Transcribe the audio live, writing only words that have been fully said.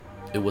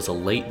It was a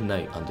late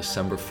night on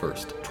December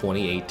 1st,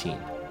 2018.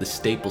 The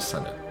Staples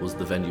Center was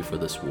the venue for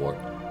this war.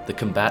 The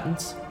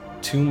combatants?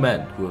 Two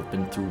men who have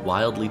been through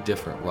wildly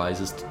different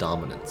rises to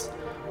dominance,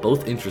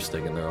 both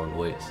interesting in their own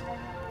ways.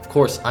 Of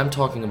course, I'm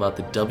talking about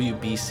the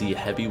WBC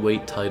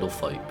heavyweight title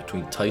fight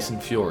between Tyson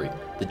Fury,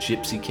 the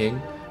Gypsy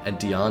King, and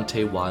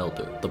Deontay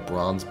Wilder, the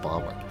Bronze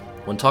Bomber.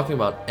 When talking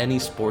about any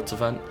sports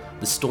event,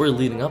 the story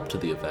leading up to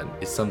the event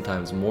is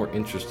sometimes more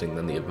interesting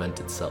than the event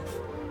itself.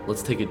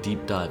 Let's take a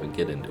deep dive and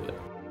get into it.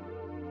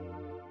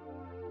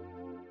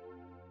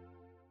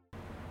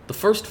 The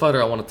first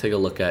fighter I want to take a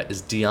look at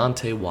is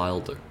Deontay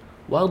Wilder.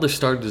 Wilder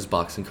started his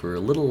boxing career a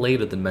little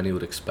later than many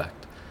would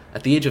expect.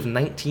 At the age of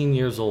 19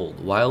 years old,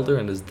 Wilder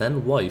and his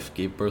then wife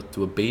gave birth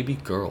to a baby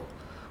girl.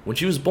 When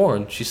she was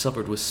born, she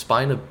suffered with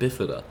spina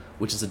bifida,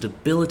 which is a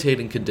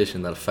debilitating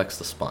condition that affects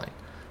the spine.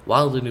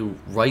 Wilder knew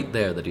right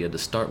there that he had to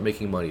start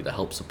making money to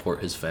help support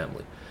his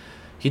family.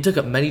 He took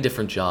up many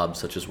different jobs,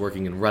 such as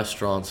working in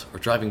restaurants or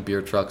driving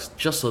beer trucks,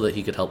 just so that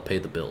he could help pay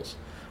the bills.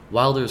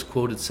 Wilder is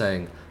quoted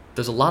saying,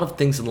 "There's a lot of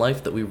things in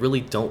life that we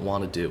really don't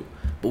want to do,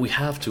 but we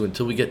have to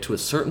until we get to a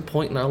certain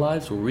point in our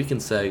lives where we can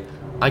say,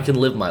 I can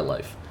live my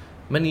life."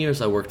 Many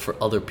years I worked for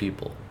other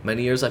people.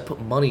 Many years I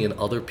put money in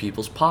other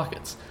people's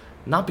pockets.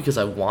 Not because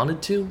I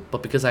wanted to,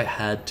 but because I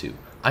had to.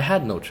 I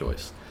had no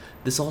choice.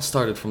 This all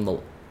started from the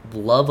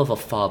love of a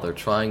father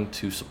trying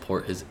to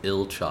support his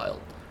ill child.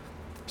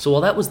 So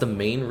while that was the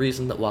main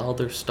reason that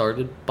Wilder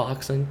started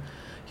boxing,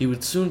 he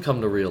would soon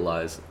come to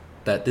realize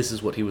that this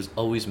is what he was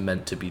always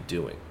meant to be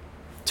doing.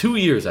 2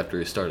 years after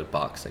he started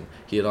boxing,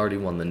 he had already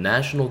won the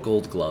National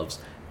Gold Gloves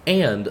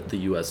and the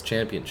US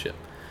Championship.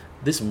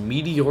 This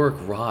meteoric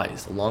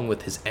rise, along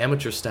with his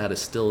amateur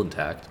status still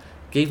intact,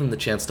 gave him the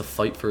chance to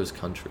fight for his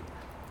country.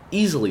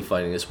 Easily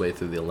fighting his way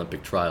through the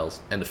Olympic trials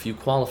and a few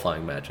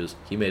qualifying matches,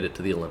 he made it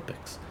to the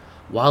Olympics.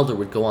 Wilder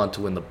would go on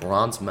to win the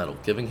bronze medal,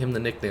 giving him the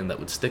nickname that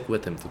would stick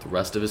with him through the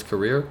rest of his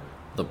career,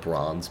 the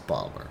Bronze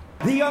Bomber.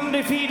 The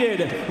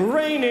undefeated,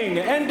 reigning,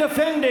 and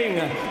defending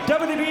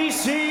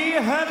WBC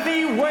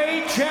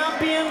heavyweight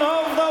champion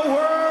of the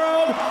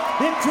world,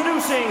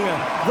 introducing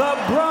the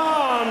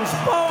Bronze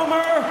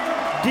Bomber,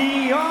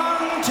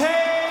 Deontay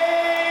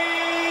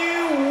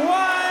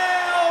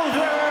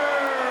Wilder.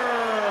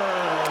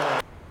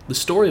 The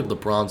story of the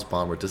Bronze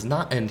Bomber does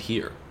not end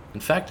here. In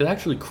fact, it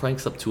actually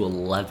cranks up to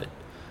 11.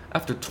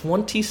 After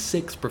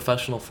 26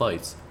 professional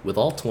fights, with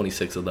all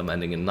 26 of them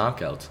ending in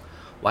knockouts,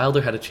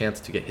 Wilder had a chance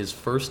to get his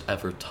first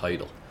ever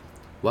title.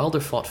 Wilder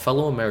fought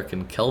fellow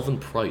American Kelvin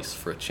Price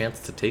for a chance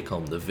to take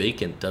home the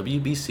vacant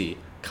WBC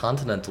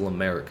Continental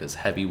Americas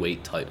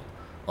heavyweight title.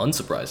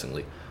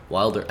 Unsurprisingly,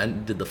 Wilder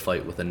ended the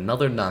fight with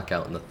another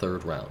knockout in the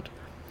third round.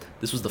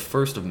 This was the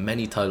first of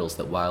many titles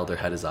that Wilder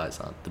had his eyes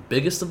on, the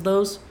biggest of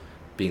those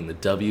being the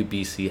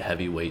WBC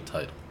heavyweight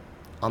title.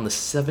 On the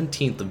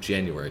 17th of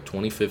January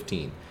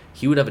 2015,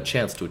 he would have a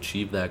chance to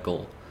achieve that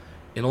goal.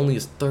 In only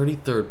his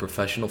 33rd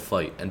professional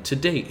fight, and to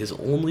date his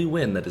only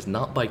win that is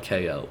not by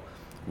KO,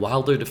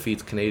 Wilder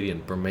defeats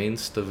Canadian Bermane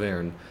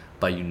Stiverne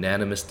by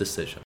unanimous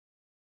decision.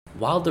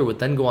 Wilder would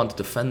then go on to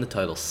defend the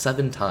title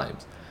 7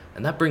 times,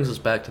 and that brings us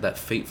back to that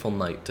fateful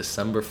night,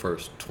 December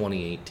 1st,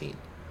 2018.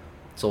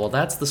 So while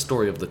that's the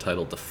story of the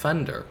title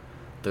defender,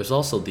 there's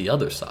also the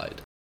other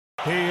side.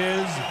 He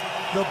is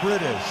the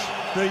British,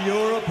 the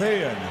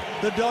European,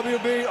 the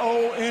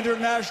WBO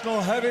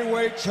International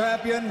Heavyweight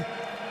Champion,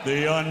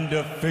 the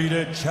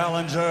undefeated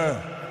challenger,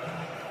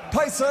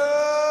 Tyson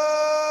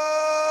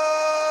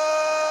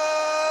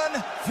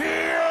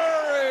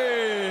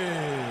Fury!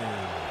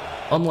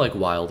 Unlike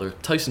Wilder,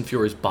 Tyson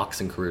Fury's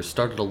boxing career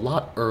started a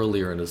lot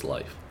earlier in his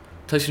life.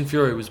 Tyson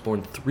Fury was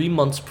born 3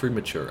 months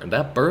premature, and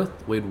at birth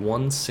weighed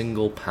 1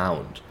 single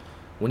pound.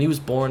 When he was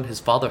born, his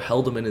father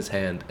held him in his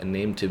hand and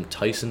named him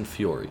Tyson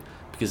Fury,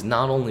 because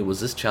not only was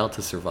this child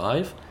to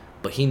survive,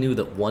 but he knew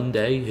that one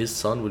day his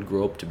son would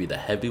grow up to be the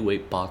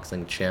heavyweight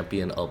boxing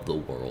champion of the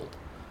world.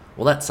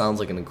 Well, that sounds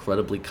like an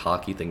incredibly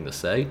cocky thing to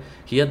say.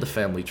 He had the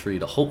family tree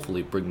to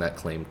hopefully bring that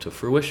claim to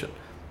fruition.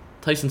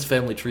 Tyson's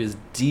family tree is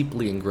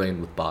deeply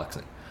ingrained with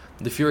boxing.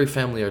 The Fury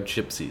family are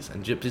gypsies,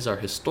 and gypsies are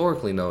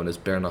historically known as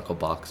bare-knuckle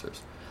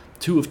boxers.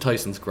 2 of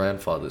Tyson's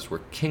grandfathers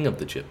were king of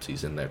the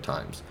gypsies in their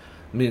times,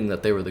 meaning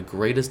that they were the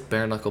greatest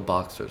bare-knuckle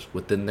boxers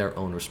within their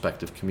own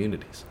respective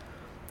communities.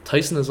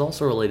 Tyson is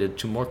also related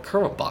to more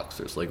current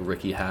boxers like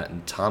Ricky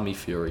Hatton, Tommy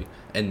Fury,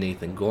 and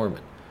Nathan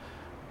Gorman.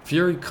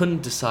 Fury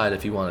couldn't decide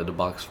if he wanted to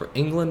box for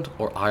England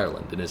or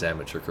Ireland in his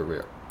amateur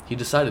career. He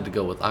decided to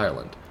go with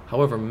Ireland.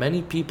 However,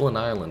 many people in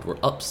Ireland were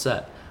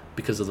upset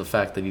because of the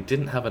fact that he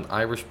didn't have an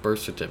Irish birth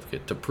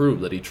certificate to prove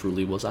that he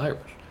truly was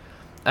Irish.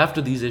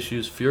 After these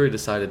issues, Fury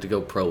decided to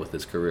go pro with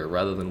his career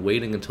rather than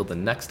waiting until the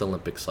next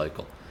Olympic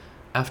cycle.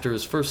 After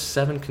his first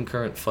 7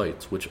 concurrent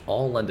fights, which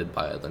all ended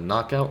by either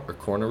knockout or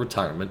corner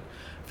retirement,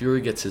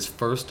 Fury gets his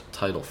first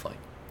title fight.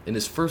 In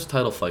his first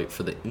title fight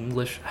for the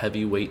English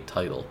heavyweight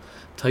title,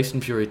 Tyson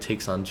Fury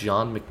takes on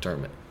John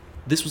McDermott.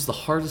 This was the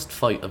hardest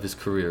fight of his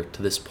career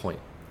to this point.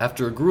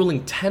 After a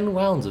grueling 10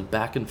 rounds of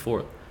back and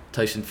forth,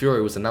 Tyson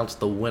Fury was announced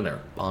the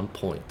winner on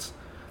points.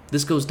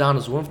 This goes down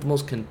as one of the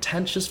most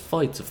contentious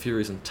fights of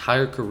Fury's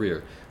entire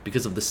career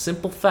because of the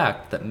simple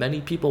fact that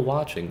many people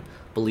watching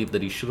believe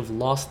that he should have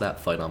lost that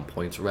fight on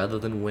points rather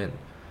than win.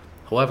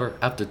 However,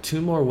 after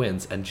 2 more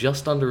wins and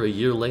just under a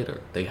year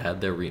later, they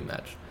had their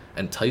rematch,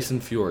 and Tyson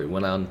Fury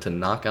went on to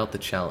knock out the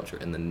challenger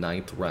in the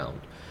 9th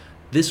round.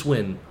 This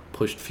win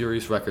pushed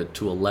Fury's record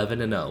to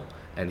 11-0,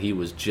 and he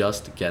was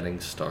just getting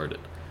started.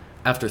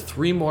 After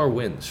 3 more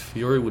wins,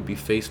 Fury would be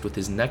faced with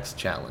his next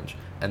challenge,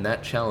 and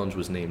that challenge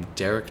was named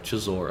Derek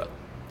Chisora.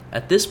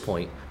 At this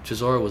point,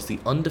 Chisora was the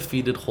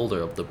undefeated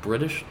holder of the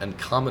British and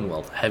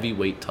Commonwealth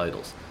heavyweight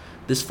titles.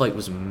 This fight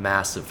was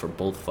massive for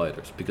both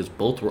fighters because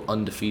both were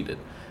undefeated,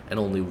 and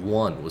only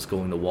one was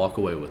going to walk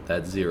away with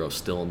that 0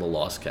 still in the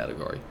loss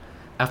category.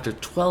 After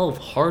 12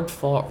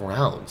 hard-fought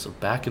rounds of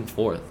back and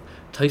forth,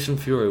 Tyson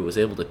Fury was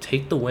able to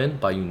take the win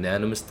by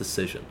unanimous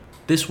decision.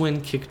 This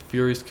win kicked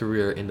Fury's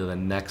career into the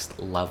next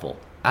level.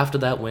 After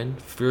that win,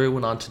 Fury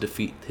went on to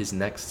defeat his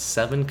next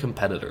 7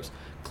 competitors,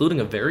 including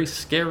a very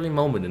scary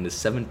moment in his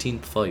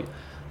 17th fight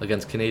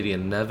against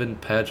Canadian Nevin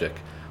Pajic,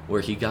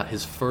 where he got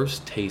his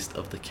first taste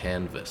of the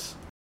canvas.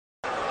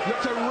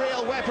 Looked a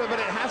real weapon, but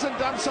it hasn't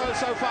done so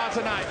far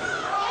tonight.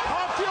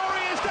 Oh,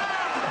 Fury is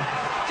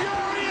down!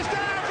 Fury is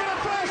down for the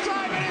first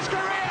time in his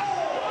career!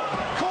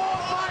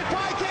 Caught by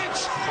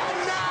Pajic,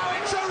 and now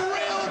it's a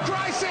real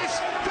crisis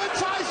for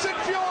Tyson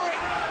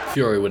Fury!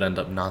 Fury would end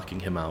up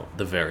knocking him out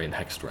the very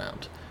next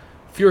round.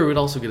 Fury would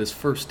also get his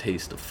first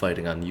taste of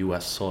fighting on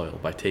US soil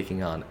by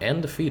taking on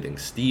and defeating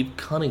Steve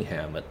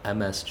Cunningham at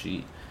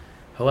MSG.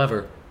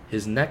 However,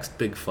 his next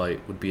big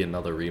fight would be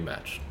another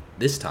rematch,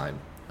 this time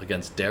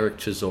against Derek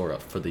Chisora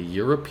for the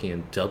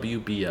European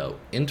WBO,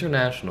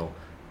 International,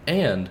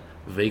 and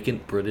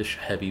vacant British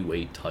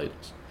heavyweight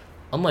titles.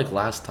 Unlike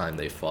last time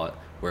they fought,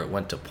 where it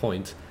went to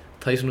points,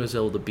 Tyson was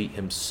able to beat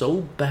him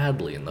so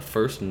badly in the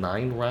first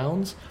 9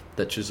 rounds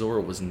that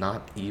Chisora was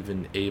not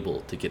even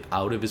able to get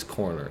out of his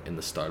corner in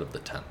the start of the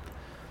 10th.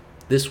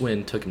 This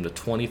win took him to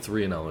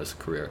 23-0 in his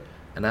career,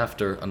 and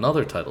after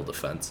another title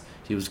defense,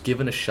 he was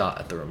given a shot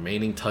at the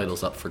remaining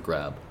titles up for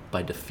grab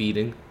by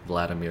defeating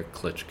Vladimir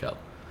Klitschko.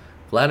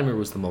 Vladimir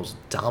was the most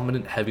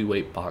dominant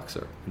heavyweight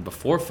boxer, and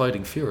before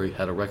fighting Fury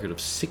had a record of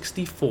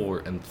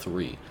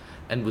 64-3,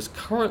 and was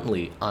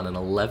currently on an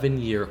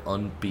 11-year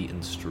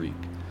unbeaten streak.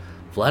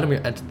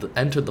 Vladimir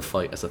entered the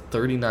fight as a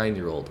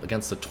 39-year-old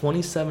against a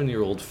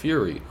 27-year-old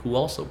Fury, who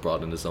also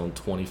brought in his own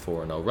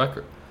 24-0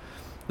 record.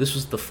 This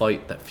was the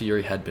fight that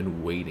Fury had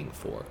been waiting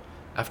for.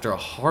 After a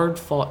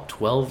hard-fought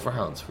 12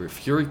 rounds where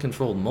Fury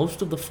controlled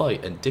most of the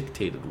fight and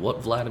dictated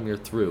what Vladimir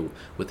threw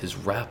with his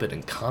rapid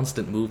and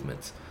constant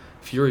movements,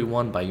 Fury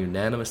won by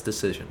unanimous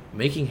decision,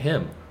 making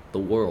him the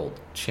world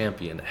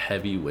champion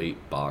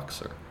heavyweight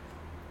boxer.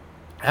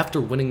 After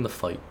winning the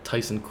fight,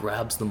 Tyson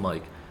grabs the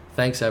mic,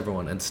 thanks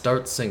everyone, and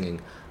starts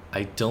singing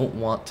 "I Don't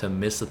Want to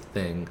Miss a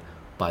Thing"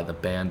 by the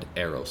band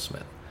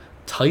Aerosmith.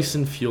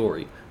 Tyson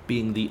Fury,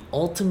 being the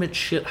ultimate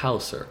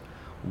shithouser,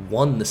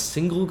 won the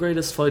single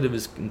greatest fight of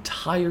his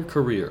entire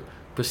career,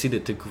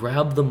 proceeded to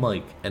grab the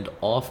mic and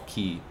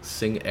off-key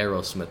sing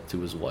Aerosmith to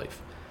his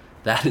wife.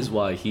 That is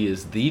why he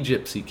is the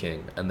Gypsy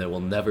King, and there will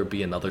never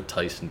be another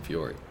Tyson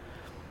Fury.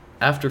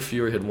 After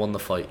Fury had won the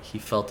fight, he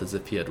felt as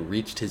if he had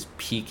reached his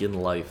peak in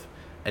life,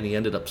 and he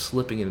ended up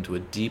slipping into a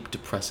deep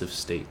depressive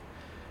state.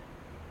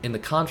 In the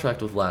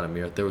contract with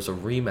Vladimir, there was a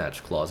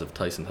rematch clause if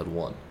Tyson had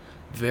won.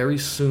 Very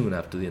soon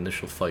after the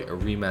initial fight, a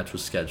rematch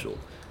was scheduled,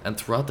 and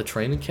throughout the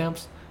training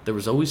camps, there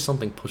was always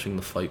something pushing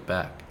the fight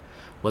back,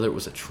 whether it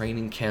was a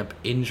training camp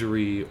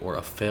injury or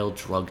a failed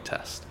drug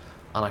test.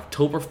 On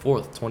October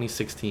 4th,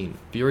 2016,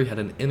 Fury had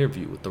an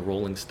interview with the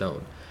Rolling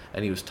Stone,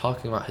 and he was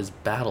talking about his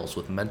battles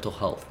with mental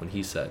health when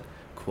he said,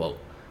 quote,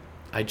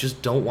 "I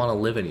just don't want to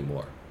live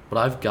anymore.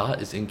 What I've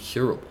got is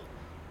incurable.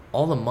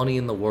 All the money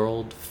in the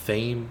world,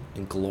 fame,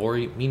 and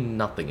glory mean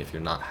nothing if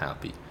you're not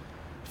happy."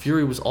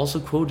 Fury was also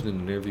quoted in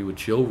an interview with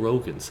Joe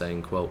Rogan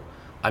saying, quote,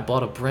 "I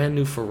bought a brand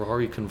new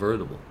Ferrari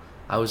convertible.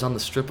 I was on the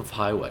strip of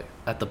highway.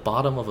 At the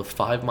bottom of a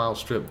 5-mile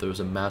strip, there was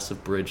a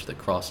massive bridge that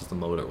crosses the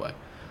motorway.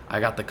 I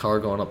got the car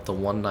going up to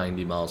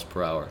 190 miles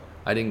per hour.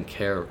 I didn't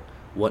care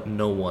what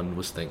no one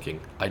was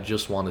thinking. I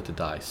just wanted to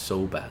die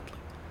so badly."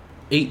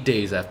 8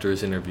 days after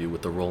his interview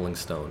with the Rolling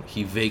Stone,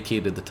 he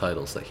vacated the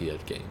titles that he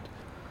had gained.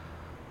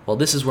 While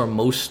this is where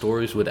most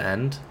stories would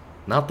end,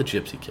 not the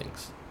Gypsy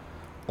Kings.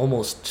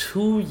 Almost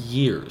 2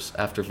 years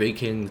after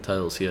vacating the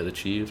titles he had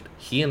achieved,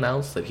 he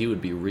announced that he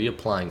would be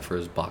reapplying for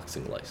his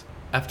boxing license.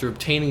 After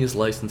obtaining his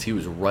license, he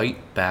was right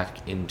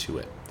back into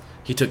it.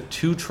 He took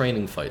 2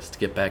 training fights to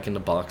get back into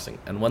boxing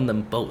and won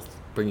them both,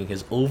 bringing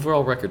his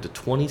overall record to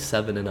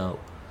 27-0.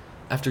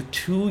 After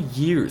 2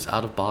 years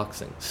out of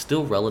boxing,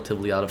 still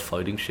relatively out of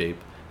fighting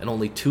shape, and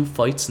only 2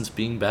 fights since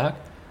being back,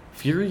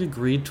 Fury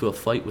agreed to a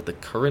fight with the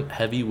current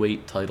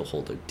heavyweight title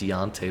holder,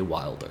 Deontay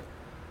Wilder.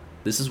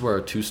 This is where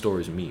our 2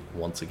 stories meet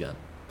once again.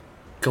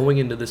 Going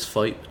into this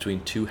fight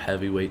between 2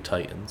 heavyweight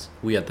titans,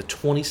 we had the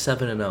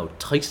 27-0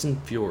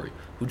 Tyson Fury,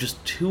 who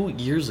just 2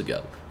 years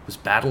ago was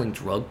battling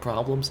drug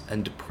problems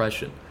and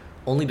depression,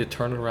 only to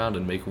turn around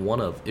and make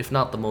one of, if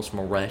not the most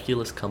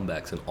miraculous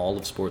comebacks in all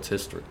of sports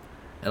history.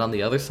 And on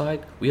the other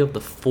side, we have the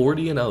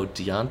 40-0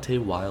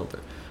 Deontay Wilder,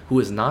 who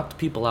has knocked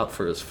people out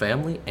for his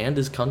family and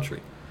his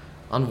country.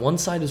 On one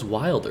side is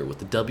Wilder with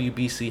the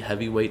WBC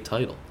heavyweight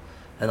title,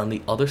 and on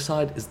the other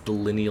side is the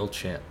lineal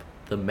champ,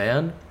 the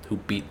man who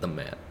beat the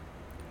man.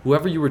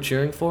 Whoever you were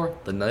cheering for,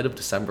 the night of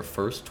December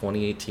 1st,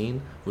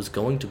 2018, was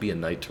going to be a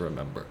night to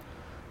remember.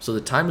 So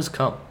the time has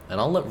come, and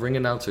I'll let ring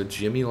announcer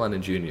Jimmy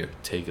Lennon Jr.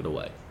 take it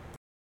away.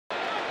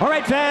 All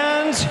right,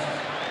 fans,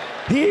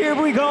 here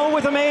we go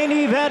with the main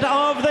event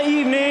of the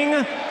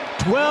evening.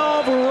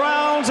 12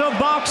 rounds of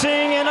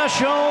boxing in a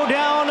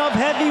showdown of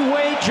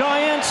heavyweight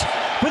giants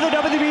for the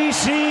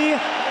WBC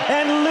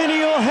and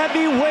lineal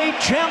heavyweight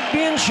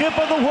championship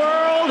of the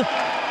world.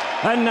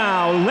 And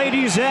now,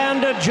 ladies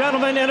and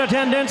gentlemen in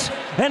attendance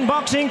and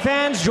boxing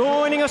fans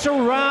joining us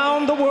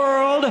around the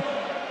world,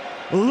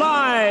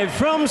 live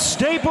from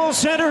Staples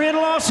Center in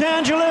Los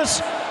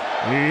Angeles,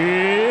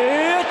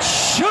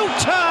 it's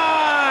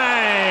showtime!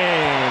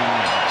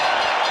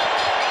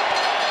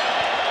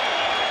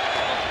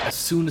 As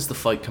soon as the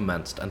fight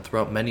commenced, and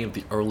throughout many of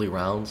the early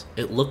rounds,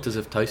 it looked as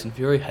if Tyson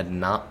Fury had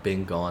not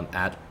been gone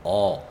at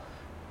all.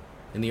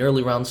 In the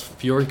early rounds,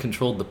 Fury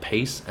controlled the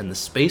pace and the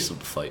space of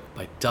the fight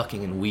by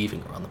ducking and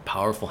weaving around the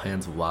powerful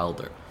hands of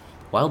Wilder.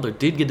 Wilder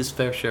did get his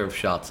fair share of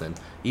shots in,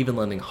 even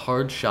landing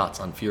hard shots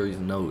on Fury's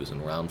nose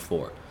in round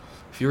 4.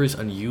 Fury's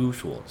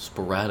unusual,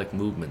 sporadic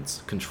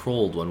movements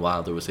controlled when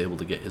Wilder was able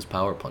to get his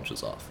power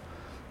punches off.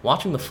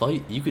 Watching the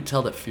fight, you could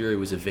tell that Fury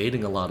was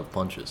evading a lot of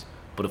punches,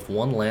 but if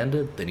one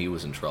landed, then he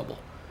was in trouble.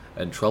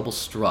 And trouble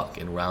struck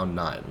in round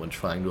 9 when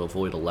trying to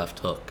avoid a left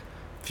hook.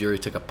 Fury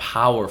took a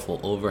powerful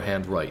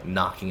overhand right,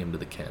 knocking him to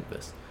the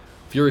canvas.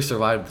 Fury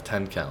survived the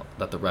 10 count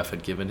that the ref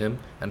had given him,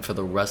 and for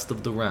the rest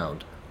of the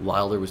round,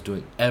 Wilder was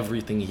doing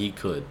everything he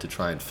could to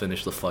try and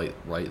finish the fight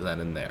right then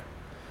and there.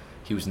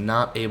 He was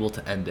not able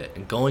to end it,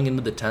 and going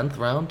into the 10th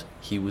round,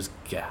 he was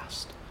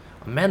gassed.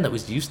 A man that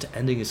was used to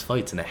ending his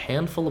fights in a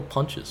handful of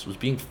punches was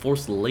being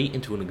forced late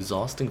into an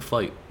exhausting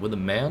fight with a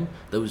man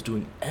that was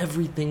doing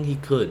everything he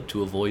could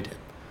to avoid him.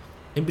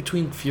 In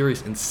between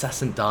Fury's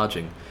incessant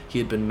dodging, he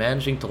had been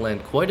managing to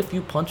land quite a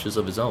few punches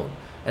of his own,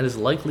 and is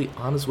likely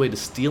on his way to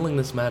stealing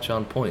this match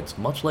on points,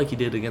 much like he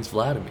did against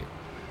Vladimir.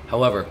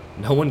 However,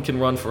 no one can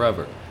run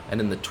forever,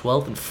 and in the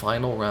 12th and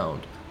final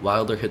round,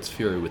 Wilder hits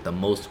Fury with the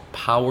most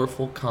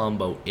powerful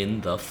combo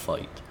in the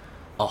fight.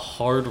 A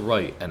hard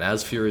right, and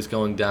as Fury's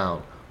going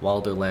down,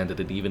 Wilder landed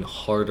an even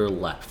harder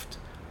left.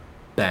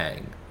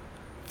 Bang.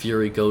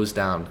 Fury goes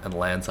down and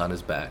lands on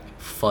his back.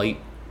 Fight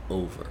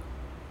over.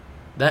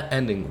 That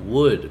ending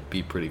would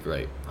be pretty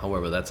great,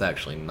 however, that's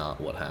actually not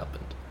what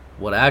happened.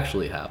 What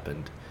actually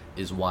happened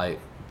is why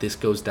this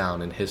goes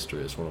down in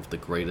history as one of the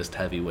greatest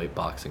heavyweight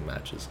boxing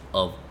matches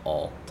of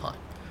all time.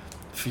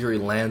 Fury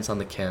lands on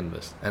the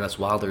canvas, and as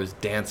Wilder is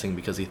dancing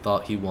because he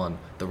thought he won,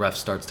 the ref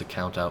starts to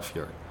count out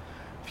Fury.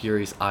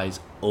 Fury's eyes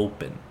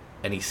open,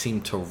 and he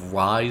seemed to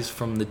rise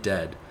from the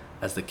dead.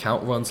 As the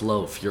count runs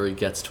low, Fury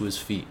gets to his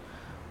feet.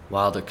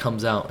 Wilder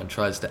comes out and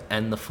tries to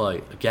end the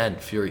fight. Again,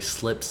 Fury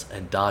slips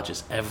and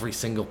dodges every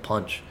single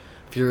punch.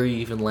 Fury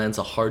even lands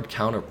a hard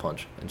counter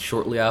punch, and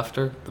shortly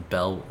after, the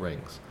bell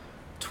rings.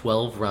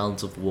 12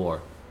 rounds of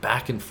war,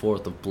 back and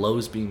forth of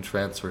blows being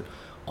transferred,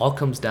 all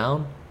comes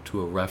down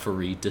to a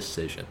referee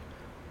decision.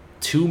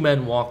 2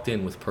 men walked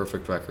in with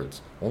perfect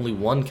records. Only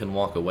one can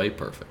walk away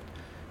perfect.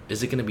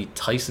 Is it going to be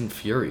Tyson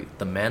Fury,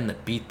 the man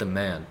that beat the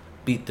man,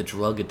 beat the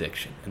drug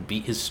addiction, and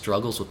beat his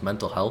struggles with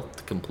mental health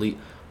to complete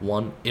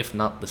one, if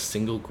not the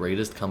single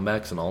greatest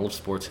comebacks in all of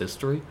sports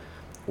history?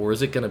 Or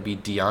is it going to be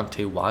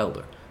Deontay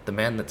Wilder, the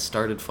man that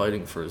started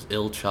fighting for his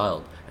ill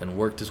child and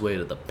worked his way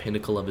to the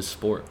pinnacle of his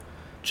sport?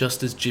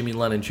 Just as Jimmy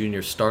Lennon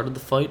Jr. started the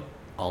fight,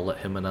 I'll let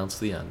him announce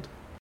the end.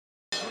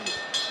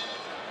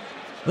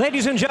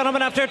 Ladies and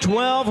gentlemen, after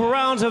 12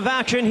 rounds of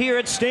action here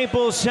at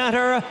Staples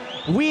Center,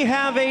 we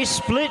have a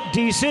split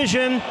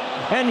decision,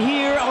 and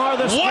here are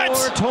the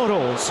score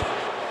totals.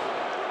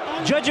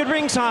 Judge at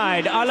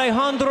ringside,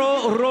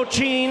 Alejandro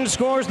Rochin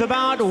scores the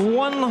bout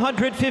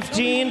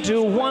 115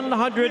 to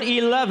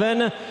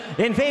 111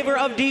 in favor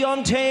of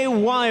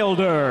Deontay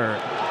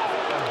Wilder.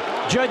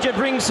 Judge at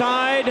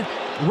ringside,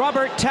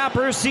 Robert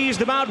Tapper sees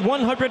the bout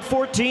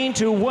 114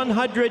 to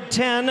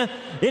 110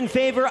 in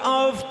favor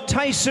of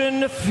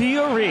Tyson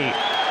Fury.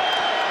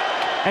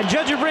 And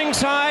judge at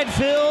ringside,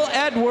 Phil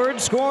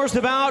Edwards scores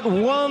the bout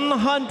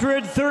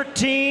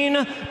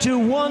 113 to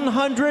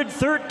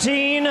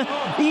 113.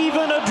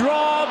 Even a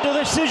draw. The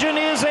decision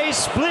is a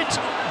split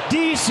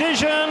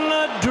decision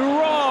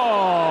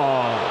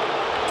draw.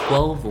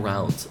 12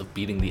 rounds of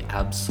beating the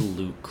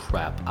absolute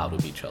crap out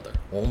of each other,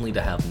 only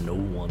to have no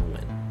one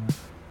win.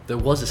 There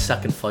was a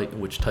second fight in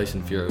which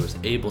Tyson Fury was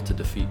able to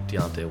defeat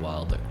Deontay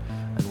Wilder,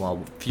 and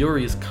while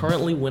Fury is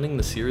currently winning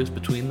the series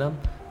between them,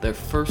 their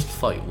first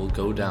fight will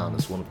go down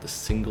as one of the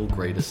single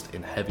greatest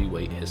in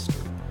heavyweight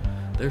history.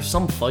 There's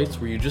some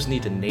fights where you just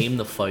need to name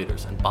the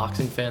fighters and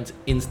boxing fans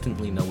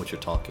instantly know what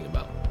you're talking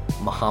about.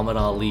 Muhammad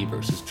Ali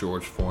versus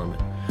George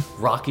Foreman,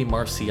 Rocky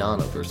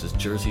Marciano versus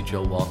Jersey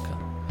Joe Walcott,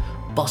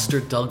 Buster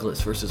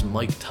Douglas versus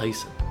Mike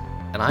Tyson.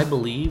 And I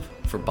believe,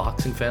 for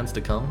boxing fans to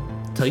come,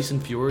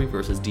 Tyson Fury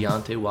versus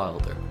Deontay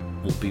Wilder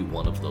will be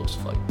one of those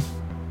fights.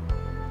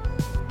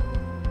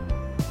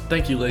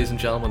 Thank you, ladies and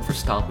gentlemen, for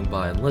stopping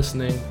by and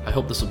listening. I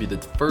hope this will be the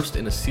first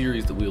in a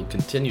series that we will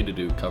continue to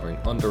do covering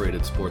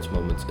underrated sports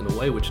moments in a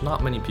way which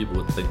not many people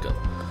would think of.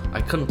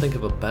 I couldn't think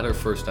of a better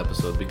first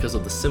episode because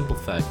of the simple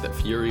fact that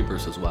Fury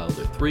vs.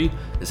 Wilder 3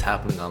 is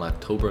happening on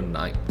October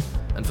 9th.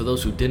 And for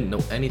those who didn't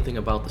know anything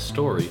about the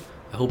story,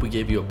 I hope we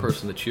gave you a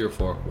person to cheer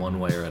for one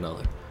way or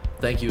another.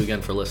 Thank you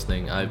again for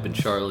listening. I've been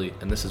Charlie,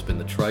 and this has been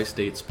the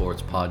Tri-State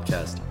Sports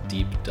Podcast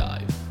Deep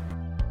Dive.